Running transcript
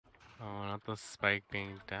Not the spike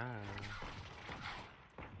being down.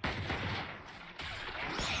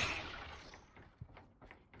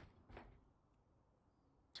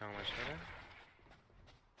 So much better.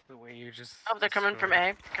 The way you just. Oh, they're coming from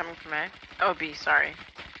A. Coming from A. Oh, B. Sorry.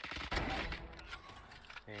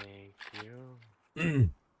 Thank you. Mm.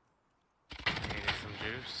 Need some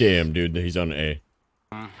juice. Damn, dude, he's on A.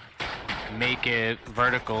 Make it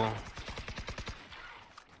vertical.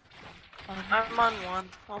 I'm on one.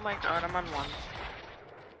 Oh my god, I'm on one.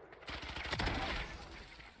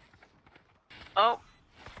 Oh.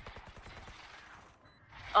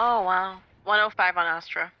 Oh wow. 105 on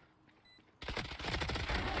Astra.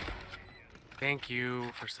 Thank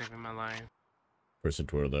you for saving my life. Person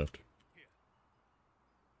to our left.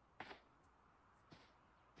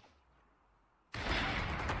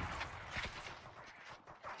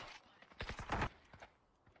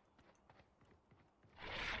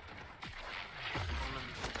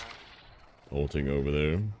 Ulting over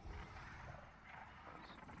there.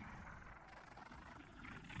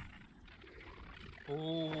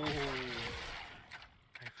 Oh,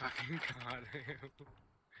 I fucking got him.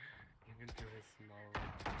 Into his smoke.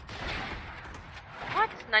 What?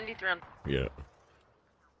 93 on. Yeah.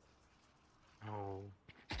 Oh.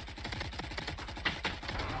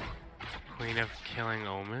 Queen of Killing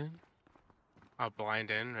Omen. I'll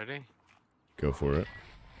blind in. Ready? Go for it.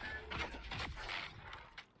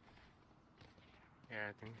 Yeah,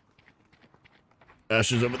 I think.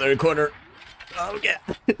 Ash is over there in the corner. Oh, yeah.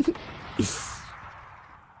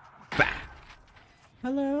 Bah.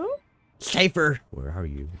 Hello? Schaefer. Where are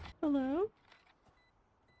you? Hello?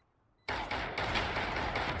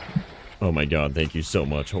 Oh my god, thank you so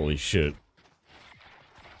much. Holy shit.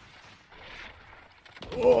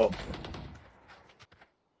 Oh.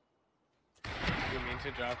 You mean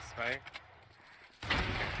to drop spike?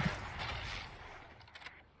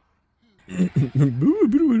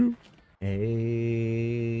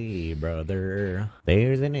 Hey, brother.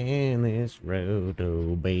 There's an endless road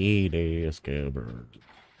to be discovered.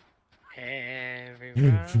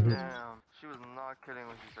 Everyone. Damn, she was not kidding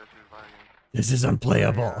when she said she was lagging. This is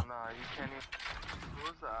unplayable. Yeah, nah, you can't even. Who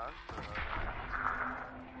was that?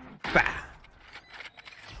 Bah.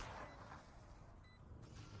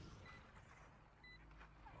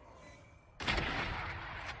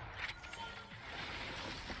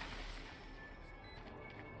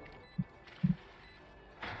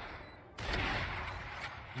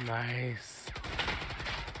 Nice.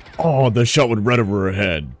 Oh, the shot would right over her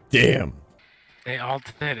head. Damn. They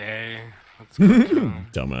ulted A. Let's go to them.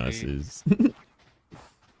 Dumbasses.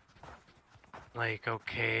 Like,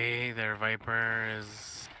 okay, their Viper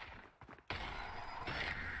is...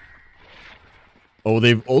 Oh,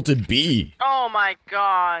 they've ulted B. Oh my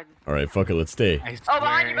god. Alright, fuck it, let's stay. I Oh,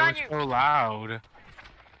 behind you, swear, behind it you. was so loud.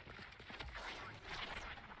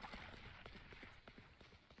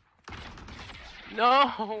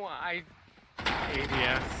 No, I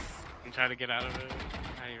ADS and try to get out of it.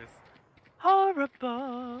 I was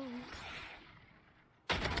horrible.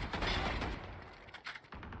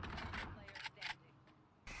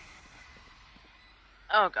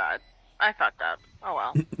 Oh god. I fucked up. Oh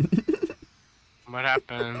well. What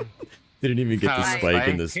happened? Didn't even get the Sorry. spike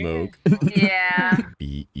in the smoke. Yeah.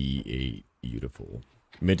 BE8, beautiful.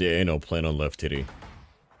 Mid to A, no, plan on left titty.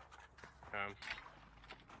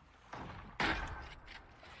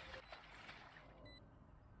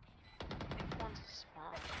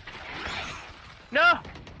 No!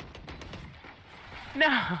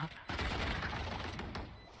 No!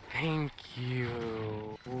 Thank you.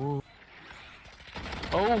 Ooh.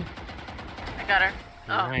 Oh! I got her.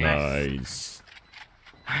 Oh. Nice.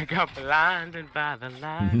 I got blinded by the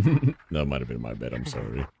light. That might have been my bad, I'm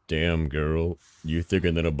sorry. Damn, girl. You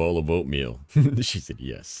thicker than a bowl of oatmeal. She said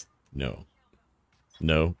yes. No.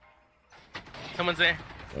 No. Someone's there.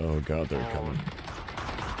 Oh god, they're coming.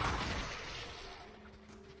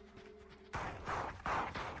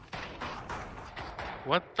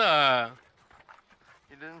 What the?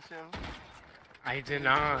 You didn't see him? I did He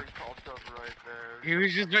not. like, popped up right there. He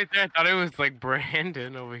was just right there. I thought it was like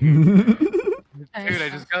Brandon over here. Dude, I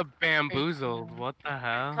just got bamboozled. What the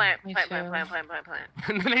hell? Plant. Me Plant. too. Plant.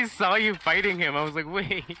 And then I saw you fighting him. I was like,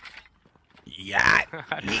 wait. Yeah.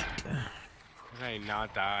 Did I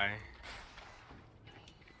not die?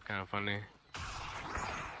 Kind of funny.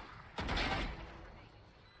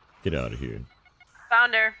 Get out of here.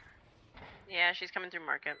 Found her. Yeah, she's coming through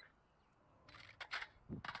market.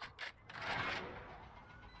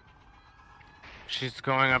 She's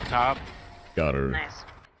going up top. Got her. Nice.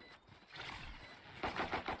 This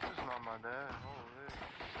is not my dad.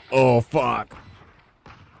 Holy. Oh, fuck.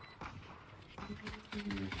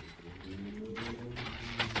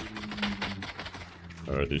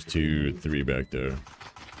 Alright, there's 2, 3 back there.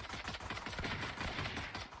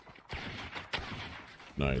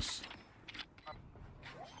 Nice.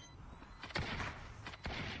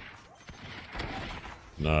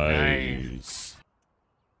 Nice.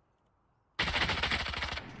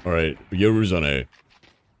 Alright, Yoru's on A.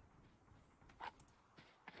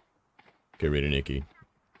 Get rid of Nikki.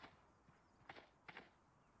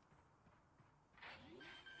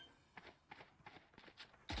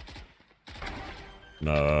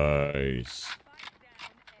 Nice.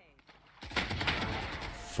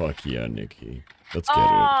 Fuck yeah, Nikki. Let's get Oh, it.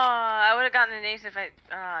 I would have gotten an ace if I.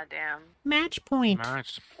 Ah, damn. Match point.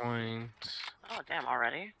 Match point. Oh, damn,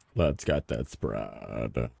 already. Let's got that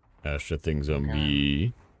spread. Astra things on Okay.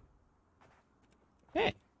 B.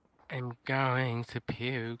 Hey. I'm going to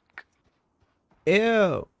puke.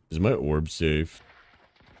 Ew. Is my orb safe?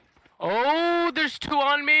 Oh, there's 2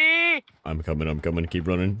 on me! I'm coming. Keep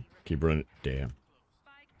running. Keep running. Damn.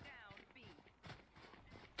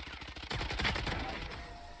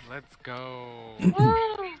 Let's go. Woo!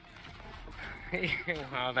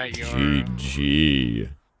 Wow, that Yoru. GG.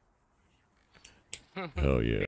 Hell yeah.